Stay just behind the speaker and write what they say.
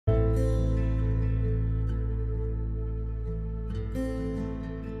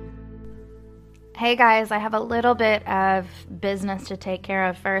Hey guys, I have a little bit of business to take care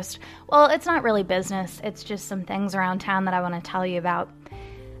of first. Well, it's not really business, it's just some things around town that I want to tell you about.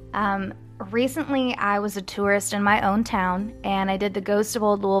 Recently, I was a tourist in my own town, and I did the Ghost of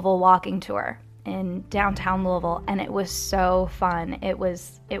Old Louisville walking tour in downtown Louisville, and it was so fun. It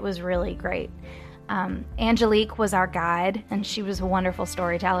was really great. Angelique was our guide, and she was a wonderful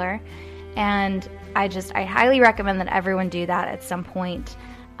storyteller, and I highly recommend that everyone do that at some point.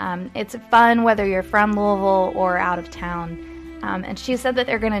 It's fun whether you're from Louisville or out of town. And she said that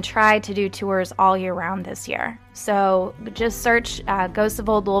they're going to try to do tours all year round this year. So just search Ghosts of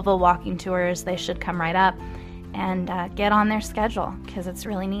Old Louisville walking tours. They should come right up, and get on their schedule because it's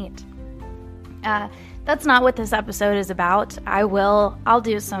really neat. That's not what this episode is about. I'll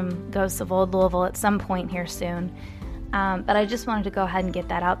do some Ghosts of Old Louisville at some point here soon. But I just wanted to go ahead and get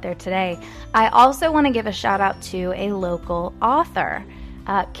that out there today. I also want to give a shout out to a local author,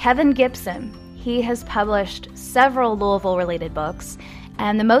 Kevin Gibson. He has published several Louisville-related books,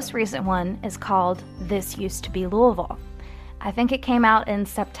 and the most recent one is called This Used to Be Louisville. I think it came out in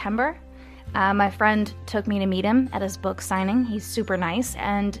September. My friend took me to meet him at his book signing. He's super nice,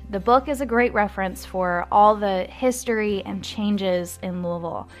 and the book is a great reference for all the history and changes in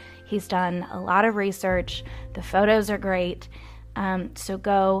Louisville. He's done a lot of research. The photos are great, so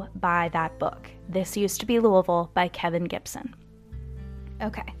go buy that book, This Used to Be Louisville by Kevin Gibson.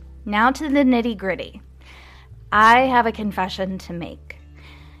 Okay. Now to the nitty-gritty. I have a confession to make.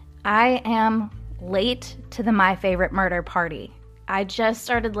 I am late to the My Favorite Murder party. I just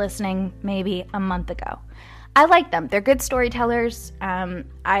started listening maybe a month ago. I like them. They're good storytellers.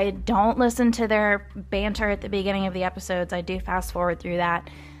 I don't listen to their banter at the beginning of the episodes. I do fast forward through that.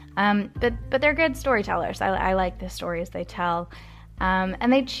 But they're good storytellers. I like the stories they tell.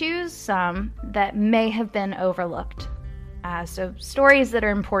 And they choose some that may have been overlooked. So stories that are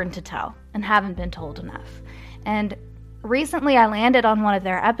important to tell and haven't been told enough. And recently I landed on one of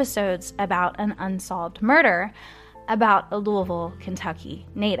their episodes about an unsolved murder about a Louisville, Kentucky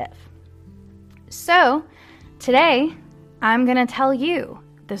native. So today I'm going to tell you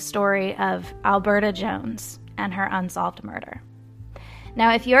the story of Alberta Jones and her unsolved murder.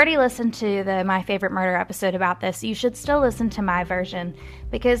 Now, if you already listened to the My Favorite Murder episode about this, you should still listen to my version,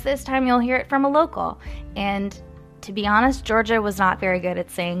 because this time you'll hear it from a local. And to be honest, Georgia was not very good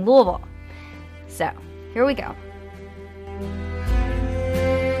at saying Louisville. So, here we go.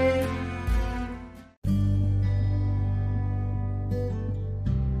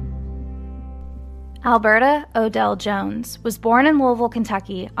 Alberta Odell Jones was born in Louisville,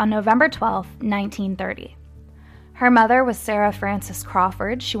 Kentucky on November 12, 1930. Her mother was Sarah Frances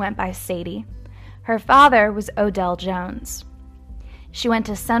Crawford. She went by Sadie. Her father was Odell Jones. She went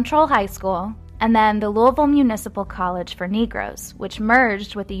to Central High School and then the Louisville Municipal College for Negroes, which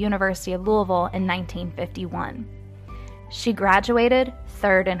merged with the University of Louisville in 1951. She graduated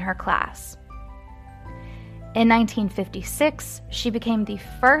third in her class. In 1956, she became the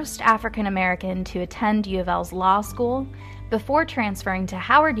first African American to attend U of L's law school before transferring to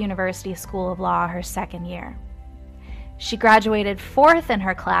Howard University School of Law her second year. She graduated fourth in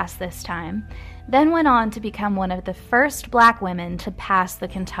her class this time, then went on to become one of the first Black women to pass the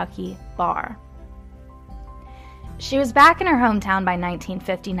Kentucky bar. She was back in her hometown by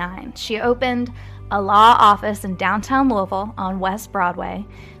 1959. She opened a law office in downtown Louisville on West Broadway,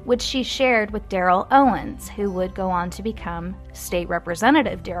 which she shared with Darrell Owens, who would go on to become State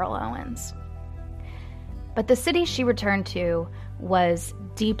Representative Darrell Owens. But the city she returned to was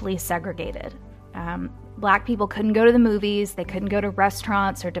deeply segregated. Black people couldn't go to the movies, they couldn't go to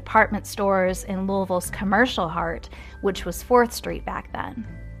restaurants or department stores in Louisville's commercial heart, which was 4th Street back then.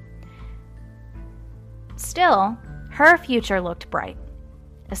 Still, her future looked bright,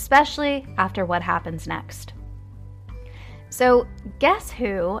 especially after what happens next. So, guess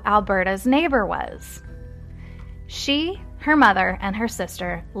who Alberta's neighbor was? She, her mother, and her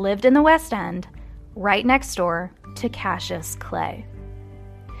sister lived in the West End, right next door to Cassius Clay.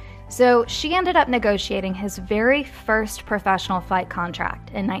 So she ended up negotiating his very first professional fight contract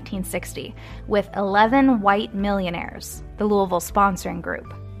in 1960 with 11 white millionaires, the Louisville sponsoring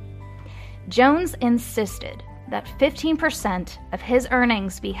group. Jones insisted that 15% of his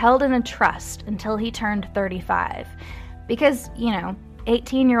earnings be held in a trust until he turned 35, because,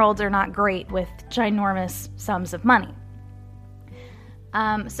 18-year-olds are not great with ginormous sums of money.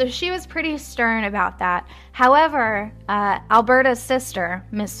 So she was pretty stern about that. However, Alberta's sister,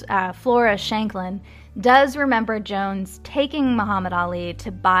 Miss Flora Shanklin, does remember Jones taking Muhammad Ali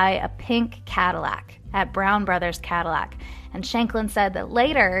to buy a pink Cadillac at Brown Brothers Cadillac. And Shanklin said that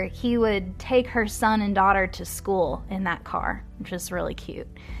later he would take her son and daughter to school in that car, which is really cute.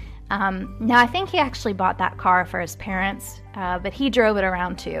 Now, I think he actually bought that car for his parents, but he drove it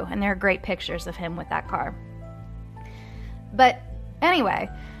around too, and there are great pictures of him with that car. But anyway,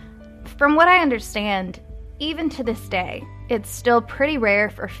 from what I understand, even to this day, it's still pretty rare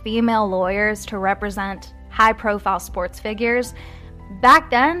for female lawyers to represent high-profile sports figures. Back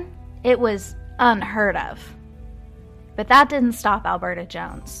then, it was unheard of. But that didn't stop Alberta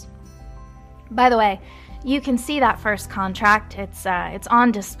Jones. By the way, you can see that first contract. It's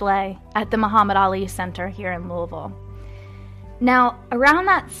on display at the Muhammad Ali Center here in Louisville. Now, around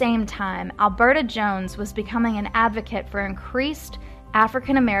that same time, Alberta Jones was becoming an advocate for increased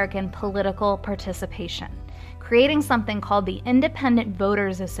African American political participation, creating something called the Independent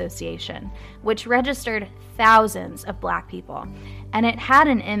Voters Association, which registered thousands of Black people, and it had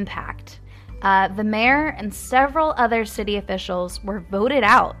an impact. The mayor and several other city officials were voted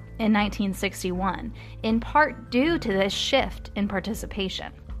out in 1961, in part due to this shift in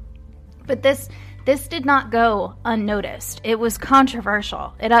participation. But this did not go unnoticed. It was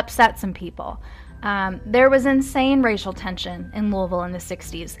controversial. It upset some people. There was insane racial tension in Louisville in the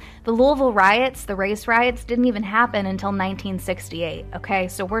 60s. The Louisville riots, the race riots, didn't even happen until 1968, okay?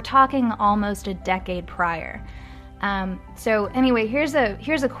 So we're talking almost a decade prior. So anyway, here's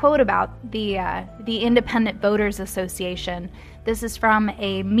a quote about the Independent Voters Association. This is from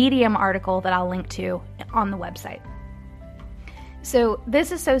a Medium article that I'll link to on the website. So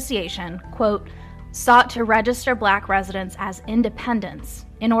this association, quote, sought to register Black residents as independents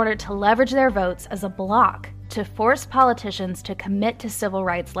in order to leverage their votes as a bloc to force politicians to commit to civil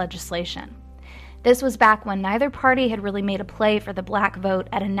rights legislation. This was back when neither party had really made a play for the Black vote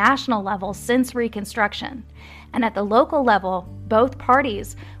at a national level since Reconstruction. And at the local level, both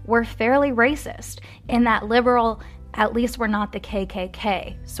parties were fairly racist in that liberal, at least we're not the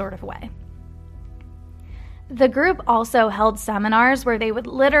KKK sort of way. The group also held seminars where they would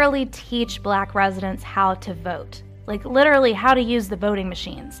literally teach Black residents how to vote, like literally how to use the voting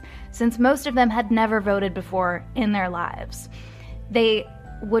machines, since most of them had never voted before in their lives. They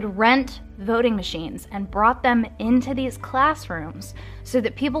would rent voting machines and brought them into these classrooms so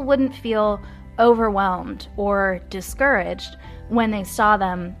that people wouldn't feel overwhelmed or discouraged when they saw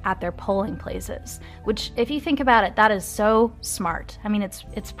them at their polling places, which, if you think about it, that is so smart. I mean,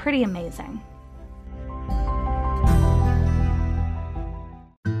 it's pretty amazing.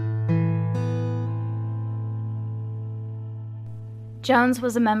 Jones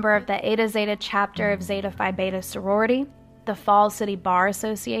was a member of the Eta Zeta chapter of Zeta Phi Beta sorority, the Falls City Bar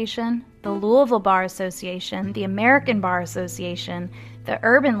Association, the Louisville Bar Association, the American Bar Association, the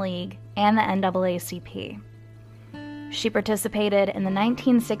Urban League, and the NAACP. She participated in the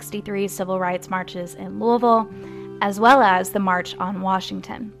 1963 civil rights marches in Louisville, as well as the March on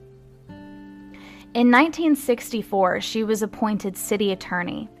Washington. In 1964, she was appointed city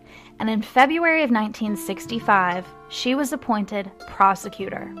attorney, and in February of 1965, she was appointed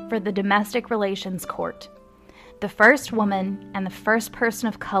prosecutor for the Domestic Relations Court, the first woman and the first person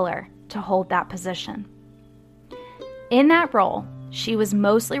of color to hold that position. In that role, she was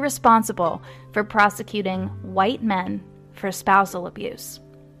mostly responsible for prosecuting white men for spousal abuse.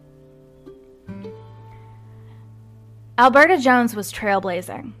 Alberta Jones was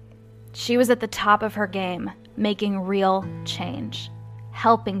trailblazing. She was at the top of her game, making real change,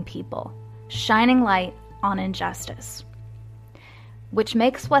 helping people, shining light on injustice, which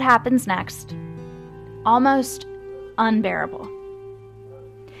makes what happens next almost unbearable.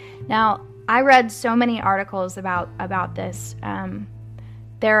 Now, I read so many articles about this.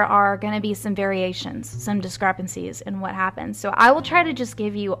 There are going to be some variations, some discrepancies in what happens. So I will try to just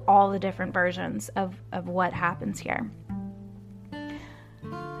give you all the different versions of what happens here.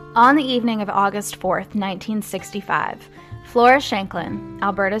 On the evening of August 4th, 1965, Flora Shanklin,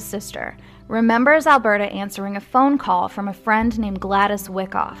 Alberta's sister, remembers Alberta answering a phone call from a friend named Gladys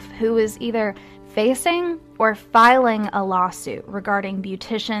Wyckoff, who is either facing or filing a lawsuit regarding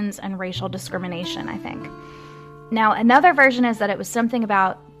beauticians and racial discrimination, I think. Now, another version is that it was something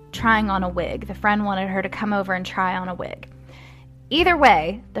about trying on a wig. The friend wanted her to come over and try on a wig. Either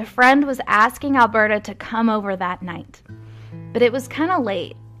way, the friend was asking Alberta to come over that night. But it was kind of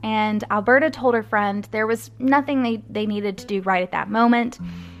late, and Alberta told her friend there was nothing they needed to do right at that moment.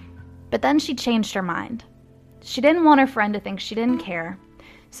 But then she changed her mind. She didn't want her friend to think she didn't care,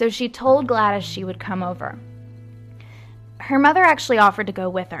 so she told Gladys she would come over. Her mother actually offered to go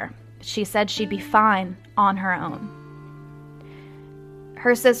with her. She said she'd be fine on her own.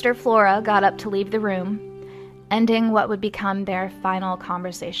 Her sister Flora got up to leave the room, ending what would become their final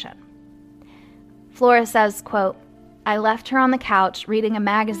conversation. Flora says, quote, "I left her on the couch reading a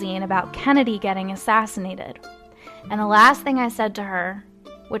magazine about Kennedy getting assassinated, and the last thing I said to her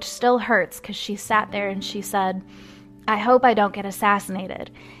which still hurts because she sat there and she said, "I hope I don't get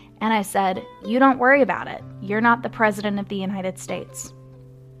assassinated." And I said, "You don't worry about it. You're not the President of the United States."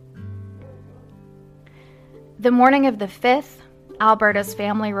 The morning of the 5th, Alberta's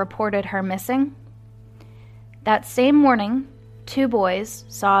family reported her missing. That same morning, 2 boys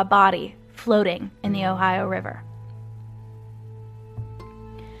saw a body floating in the Ohio River.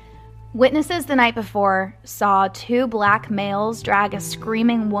 Witnesses the night before saw 2 black males drag a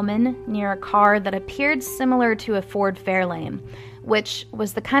screaming woman near a car that appeared similar to a Ford Fairlane, which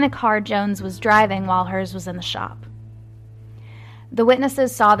was the kind of car Jones was driving while hers was in the shop. The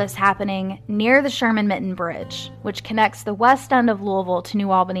witnesses saw this happening near the Sherman-Mitten Bridge, which connects the west end of Louisville to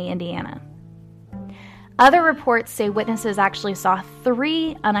New Albany, Indiana. Other reports say witnesses actually saw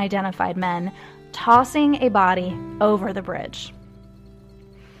 3 unidentified men tossing a body over the bridge.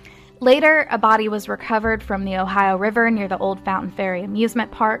 Later, a body was recovered from the Ohio River near the old Fountain Ferry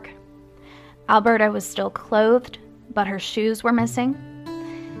amusement park. Alberta was still clothed, but her shoes were missing.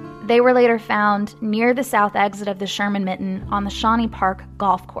 They were later found near the south exit of the Sherman-Mitten on the Shawnee Park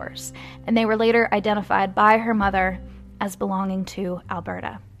golf course, and they were later identified by her mother as belonging to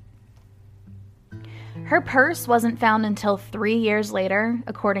Alberta. Her purse wasn't found until 3 years later,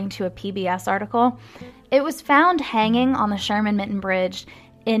 according to a PBS article. It was found hanging on the Sherman-Mitten Bridge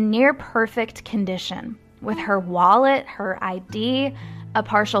in near-perfect condition, with her wallet, her ID, a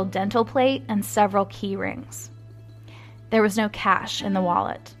partial dental plate, and several key rings. There was no cash in the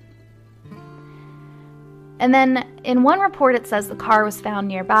wallet. And then, in one report it says the car was found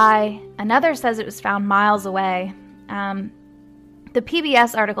nearby, another says it was found miles away. The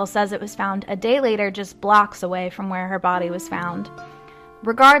PBS article says it was found a day later just blocks away from where her body was found.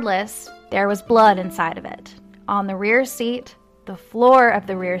 Regardless, there was blood inside of it, on the rear seat, the floor of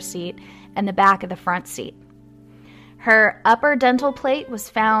the rear seat, and the back of the front seat. Her upper dental plate was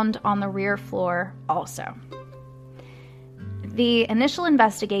found on the rear floor also. The initial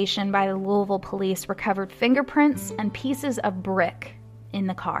investigation by the Louisville police recovered fingerprints and pieces of brick in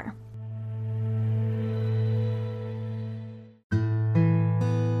the car.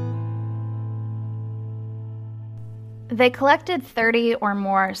 They collected 30 or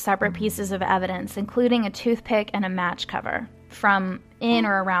more separate pieces of evidence, including a toothpick and a match cover, from in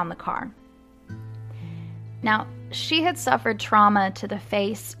or around the car. Now, she had suffered trauma to the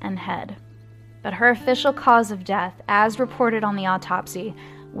face and head, but her official cause of death, as reported on the autopsy,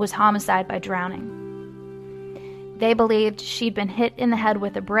 was homicide by drowning. They believed she'd been hit in the head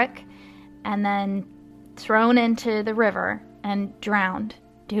with a brick and then thrown into the river and drowned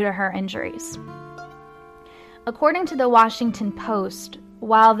due to her injuries. According to the Washington Post,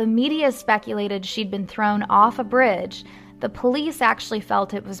 while the media speculated she'd been thrown off a bridge, the police actually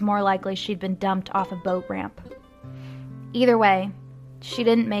felt it was more likely she'd been dumped off a boat ramp. Either way, she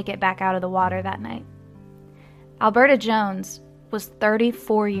didn't make it back out of the water that night. Alberta Jones was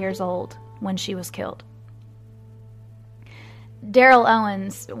 34 years old when she was killed. Daryl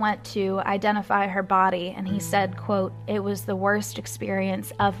Owens went to identify her body, and he said, quote, "It was the worst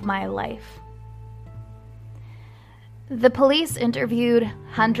experience of my life." The police interviewed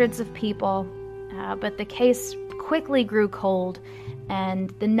hundreds of people, but the case quickly grew cold, and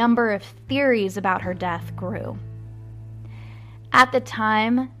the number of theories about her death grew. At the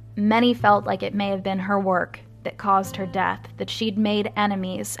time, many felt like it may have been her work that caused her death, that she'd made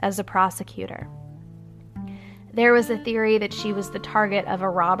enemies as a prosecutor. There was a theory that she was the target of a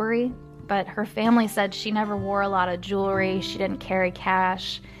robbery, but her family said she never wore a lot of jewelry, she didn't carry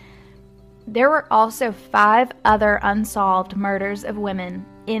cash. There were also 5 other unsolved murders of women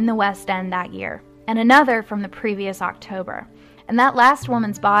in the West End that year, and another from the previous October. And that last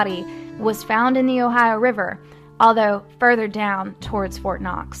woman's body was found in the Ohio River, although further down towards Fort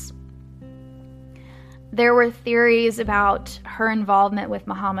Knox. There were theories about her involvement with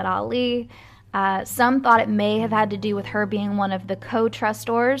Muhammad Ali. Some thought it may have had to do with her being one of the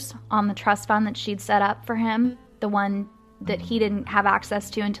co-trustors on the trust fund that she'd set up for him, the one that he didn't have access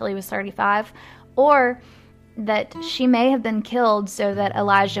to until he was 35, or that she may have been killed so that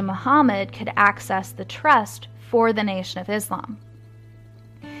Elijah Muhammad could access the trust for the Nation of Islam.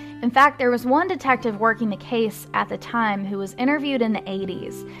 In fact, there was one detective working the case at the time who was interviewed in the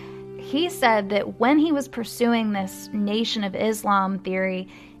 80s. He said that when he was pursuing this Nation of Islam theory,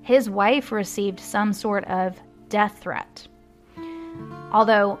 his wife received some sort of death threat.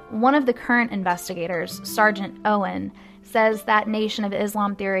 Although one of the current investigators, Sergeant Owen, says that Nation of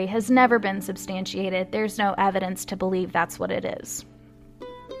Islam theory has never been substantiated. There's no evidence to believe that's what it is.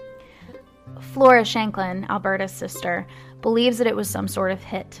 Flora Shanklin, Alberta's sister, believes that it was some sort of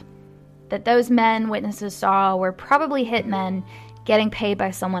hit, that those men witnesses saw were probably hitmen getting paid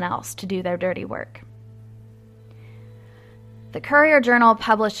by someone else to do their dirty work. The Courier-Journal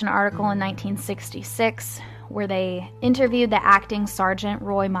published an article in 1966 where they interviewed the acting sergeant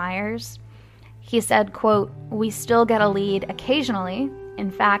Roy Myers. He said, quote, "We still get a lead occasionally. In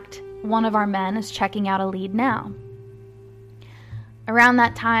fact, one of our men is checking out a lead now." Around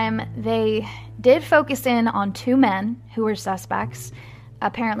that time, they did focus in on 2 men who were suspects.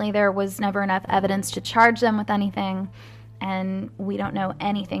 Apparently, there was never enough evidence to charge them with anything, and we don't know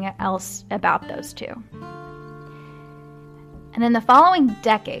anything else about those 2. And in the following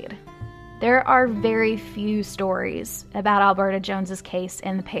decade, there are very few stories about Alberta Jones's case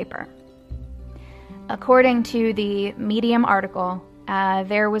in the paper. According to the Medium article,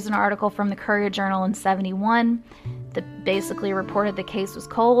 there was an article from the Courier-Journal in 1971 that basically reported the case was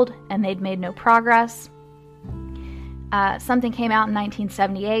cold and they'd made no progress. Something came out in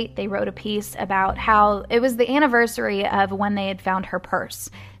 1978. They wrote a piece about how it was the anniversary of when they had found her purse.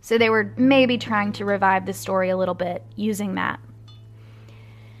 So they were maybe trying to revive the story a little bit using that.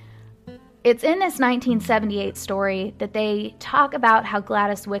 It's in this 1978 story that they talk about how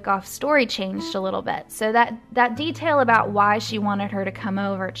Gladys Wyckoff's story changed a little bit. So that detail about why she wanted her to come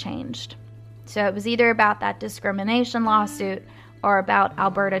over changed. So it was either about that discrimination lawsuit or about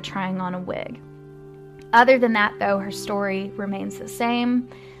Alberta trying on a wig. Other than that, though, her story remains the same.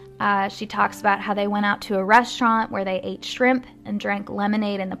 She talks about how they went out to a restaurant where they ate shrimp and drank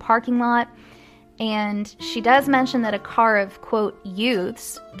lemonade in the parking lot. And she does mention that a car of, quote,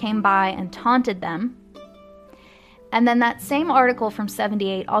 youths came by and taunted them. And then that same article from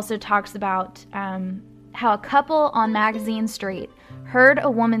 1978 also talks about how a couple on Magazine Street heard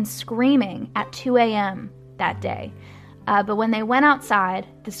a woman screaming at 2 a.m. that day. But when they went outside,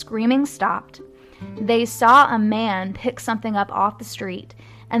 the screaming stopped. They saw a man pick something up off the street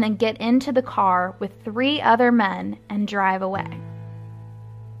and then get into the car with 3 other men and drive away.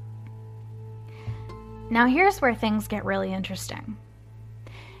 Now here's where things get really interesting.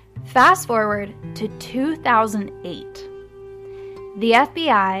 Fast forward to 2008. The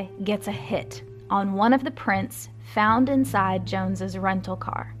FBI gets a hit on one of the prints found inside Jones's rental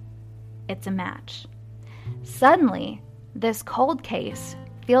car. It's a match. Suddenly, this cold case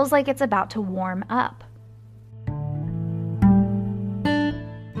feels like it's about to warm up.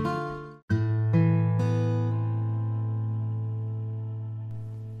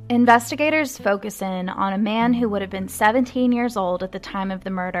 Investigators focus in on a man who would have been 17 years old at the time of the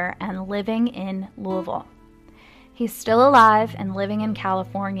murder and living in Louisville. He's still alive and living in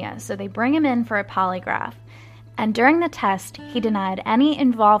California, so they bring him in for a polygraph. And during the test, he denied any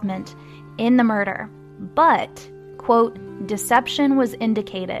involvement in the murder, but, quote, deception was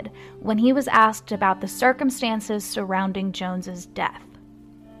indicated when he was asked about the circumstances surrounding Jones's death.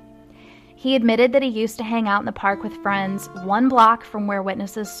 He admitted that he used to hang out in the park with friends 1 block from where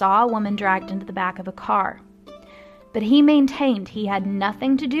witnesses saw a woman dragged into the back of a car. But he maintained he had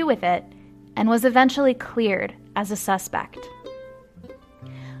nothing to do with it and was eventually cleared as a suspect.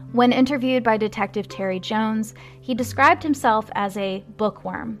 When interviewed by Detective Terry Jones, he described himself as a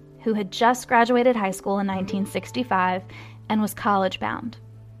bookworm who had just graduated high school in 1965 and was college-bound.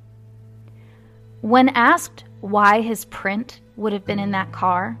 When asked why his print would have been in that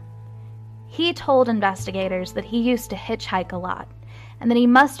car, he told investigators that he used to hitchhike a lot and that he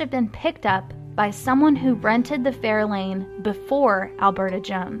must have been picked up by someone who rented the Fairlane before Alberta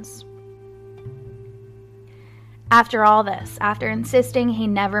Jones. After all this, after insisting he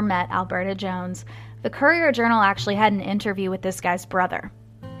never met Alberta Jones, the Courier-Journal actually had an interview with this guy's brother,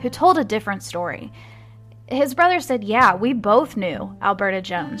 who told a different story. His brother said, yeah, we both knew Alberta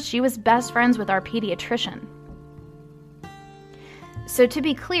Jones. She was best friends with our pediatrician. So to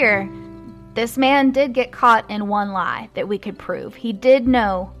be clear, this man did get caught in one lie that we could prove. He did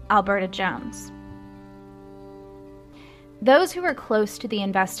know Alberta Jones. Those who are close to the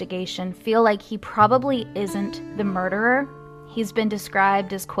investigation feel like he probably isn't the murderer. He's been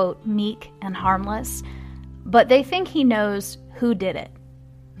described as, quote, meek and harmless, but they think he knows who did it.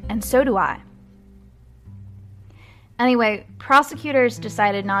 And so do I. Anyway, prosecutors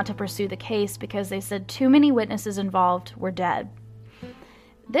decided not to pursue the case because they said too many witnesses involved were dead.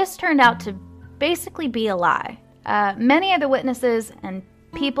 This turned out to basically be a lie. Many of the witnesses and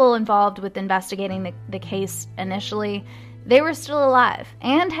people involved with investigating the case initially, they were still alive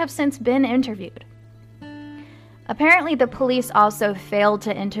and have since been interviewed. Apparently, the police also failed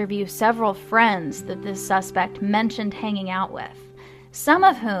to interview several friends that this suspect mentioned hanging out with, some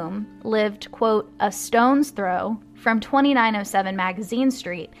of whom lived, quote, a stone's throw from 2907 Magazine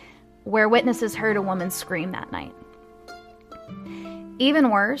Street, where witnesses heard a woman scream that night. Even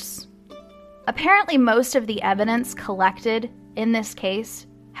worse, apparently most of the evidence collected in this case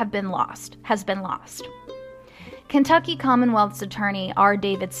has been lost. Kentucky Commonwealth's attorney, R.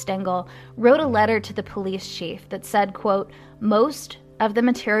 David Stengel, wrote a letter to the police chief that said, quote, "Most of the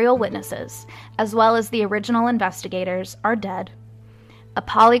material witnesses, as well as the original investigators, are dead. A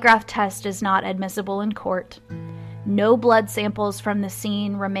polygraph test is not admissible in court. No blood samples from the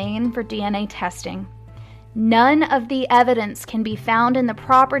scene remain for DNA testing. None of the evidence can be found in the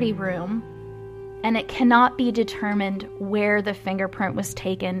property room, and it cannot be determined where the fingerprint was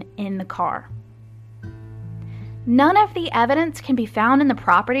taken in the car." None of the evidence can be found in the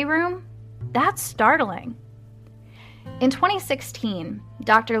property room? That's startling. In 2016,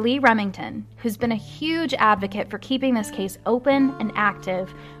 Dr. Lee Remington, who's been a huge advocate for keeping this case open and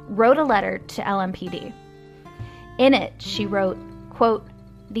active, wrote a letter to LMPD. In it, she wrote, quote,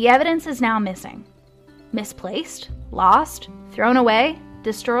 "The evidence is now missing. Misplaced? Lost? Thrown away?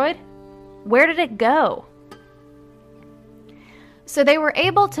 Destroyed? Where did it go?" So they were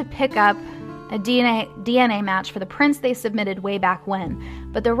able to pick up a DNA match for the prints they submitted way back when,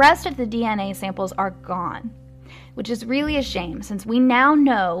 but the rest of the DNA samples are gone, which is really a shame since we now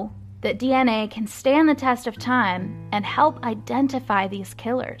know that DNA can stand the test of time and help identify these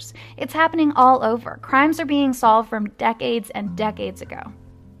killers. It's happening all over. Crimes are being solved from decades and decades ago.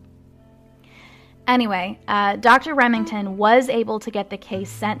 Anyway, Dr. Remington was able to get the case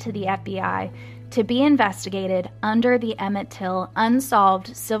sent to the FBI to be investigated under the Emmett Till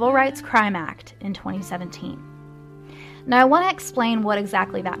Unsolved Civil Rights Crime Act in 2017. Now, I want to explain what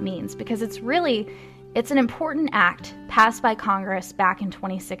exactly that means because it's an important act passed by Congress back in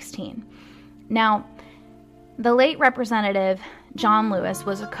 2016. Now, the late Representative John Lewis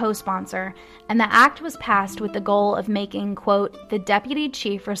was a co-sponsor, and the act was passed with the goal of making, quote, "the deputy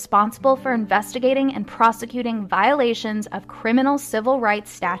chief responsible for investigating and prosecuting violations of criminal civil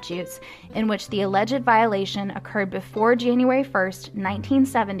rights statutes in which the alleged violation occurred before January 1st,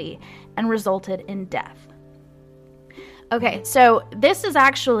 1970, and resulted in death." Okay, so this is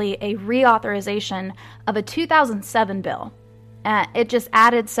actually a reauthorization of a 2007 bill. It just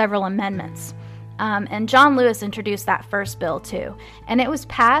added several amendments. And John Lewis introduced that first bill too. And it was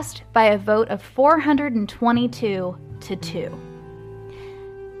passed by a vote of 422 to 2.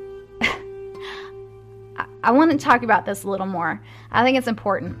 I want to talk about this a little more. I think it's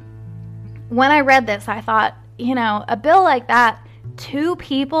important. When I read this, I thought, a bill like that, 2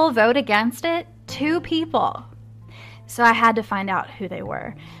 people vote against it? 2 people. So I had to find out who they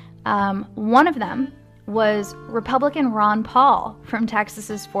were. One of them was Republican Ron Paul from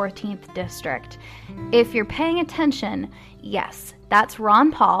Texas's 14th District. If you're paying attention, yes, that's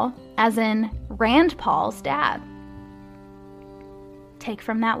Ron Paul, as in Rand Paul's dad. Take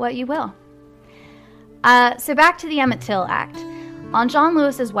from that what you will. So back to the Emmett Till Act. On John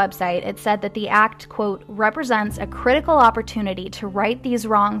Lewis's website, it said that the act, quote, "represents a critical opportunity to right these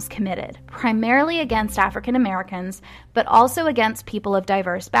wrongs committed, primarily against African Americans, but also against people of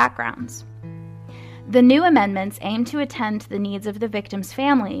diverse backgrounds." The new amendments aim to attend to the needs of the victims'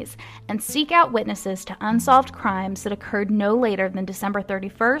 families and seek out witnesses to unsolved crimes that occurred no later than December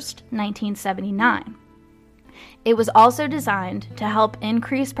 31st, 1979. It was also designed to help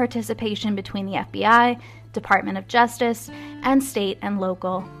increase participation between the FBI, Department of Justice, and state and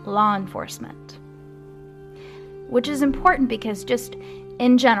local law enforcement. Which is important because just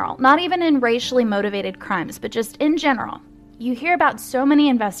in general, not even in racially motivated crimes, but just in general, you hear about so many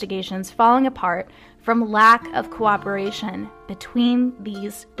investigations falling apart from lack of cooperation between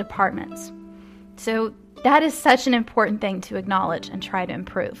these departments. So that is such an important thing to acknowledge and try to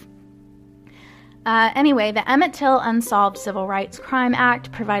improve. Anyway, the Emmett Till Unsolved Civil Rights Crime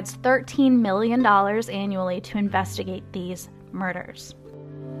Act provides $13 million annually to investigate these murders.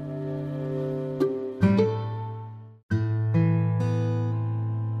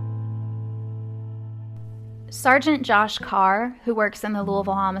 Sergeant Josh Carr, who works in the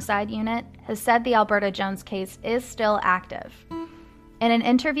Louisville Homicide Unit, has said the Alberta Jones case is still active. In an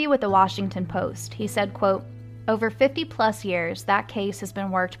interview with the Washington Post, he said, quote, "Over 50 plus years, that case has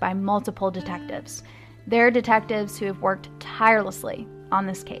been worked by multiple detectives. There are detectives who have worked tirelessly on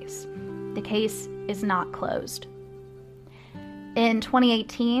this case. The case is not closed." In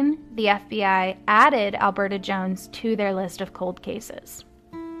 2018, the FBI added Alberta Jones to their list of cold cases.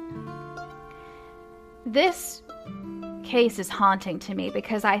 This case is haunting to me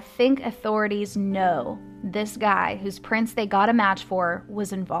because I think authorities know this guy whose prints they got a match for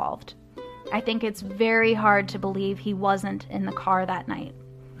was involved. I think it's very hard to believe he wasn't in the car that night.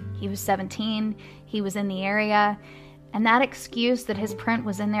 He was 17, he was in the area, and that excuse that his print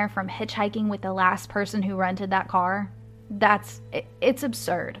was in there from hitchhiking with the last person who rented that car, it's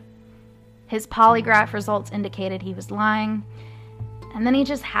absurd. His polygraph results indicated he was lying. And then he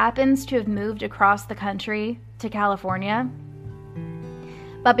just happens to have moved across the country to California.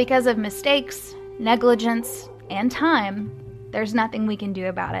 But because of mistakes, negligence, and time, there's nothing we can do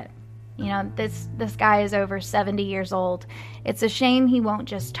about it. You know, this guy is over 70 years old. It's a shame he won't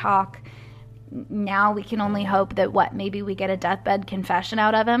just talk. Now we can only hope that, maybe we get a deathbed confession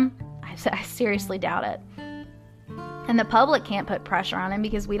out of him? I seriously doubt it. And the public can't put pressure on him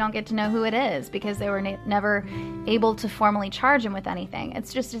because we don't get to know who it is, because they were never able to formally charge him with anything.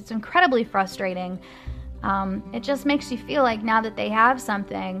 It's incredibly frustrating. It just makes you feel like now that they have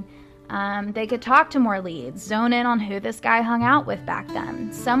something, they could talk to more leads, zone in on who this guy hung out with back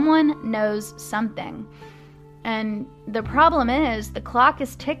then. Someone knows something. And the problem is the clock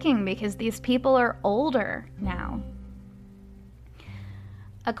is ticking because these people are older now.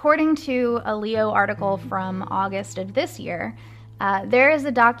 According to a Leo article from August of this year, there is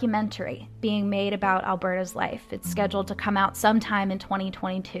a documentary being made about Alberta's life. It's scheduled to come out sometime in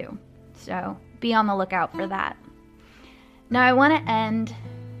 2022. So be on the lookout for that. Now I want to end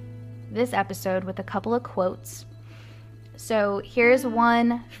this episode with a couple of quotes. So here's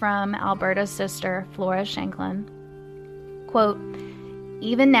one from Alberta's sister, Flora Shanklin. Quote,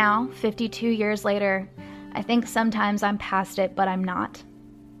 "Even now, 52 years later, I think sometimes I'm past it, but I'm not.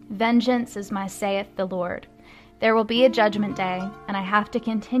 Vengeance is my saith the Lord. There will be a judgment day, and I have to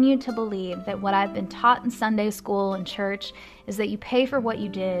continue to believe that what I've been taught in Sunday school and church is that you pay for what you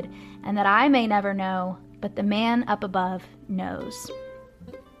did, and that I may never know, but the man up above knows."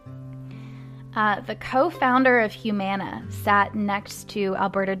 The co-founder of Humana sat next to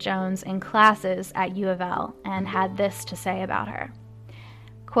Alberta Jones in classes at U of L and had this to say about her.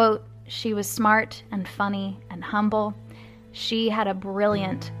 Quote, "She was smart and funny and humble. She had a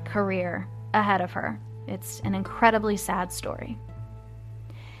brilliant career ahead of her. It's an incredibly sad story."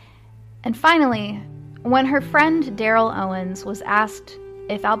 And finally, when her friend Daryl Owens was asked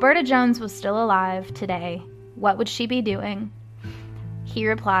if Alberta Jones was still alive today, what would she be doing? He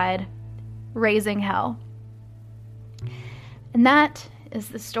replied, "Raising hell." And that is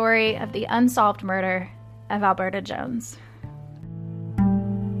the story of the unsolved murder of Alberta Jones.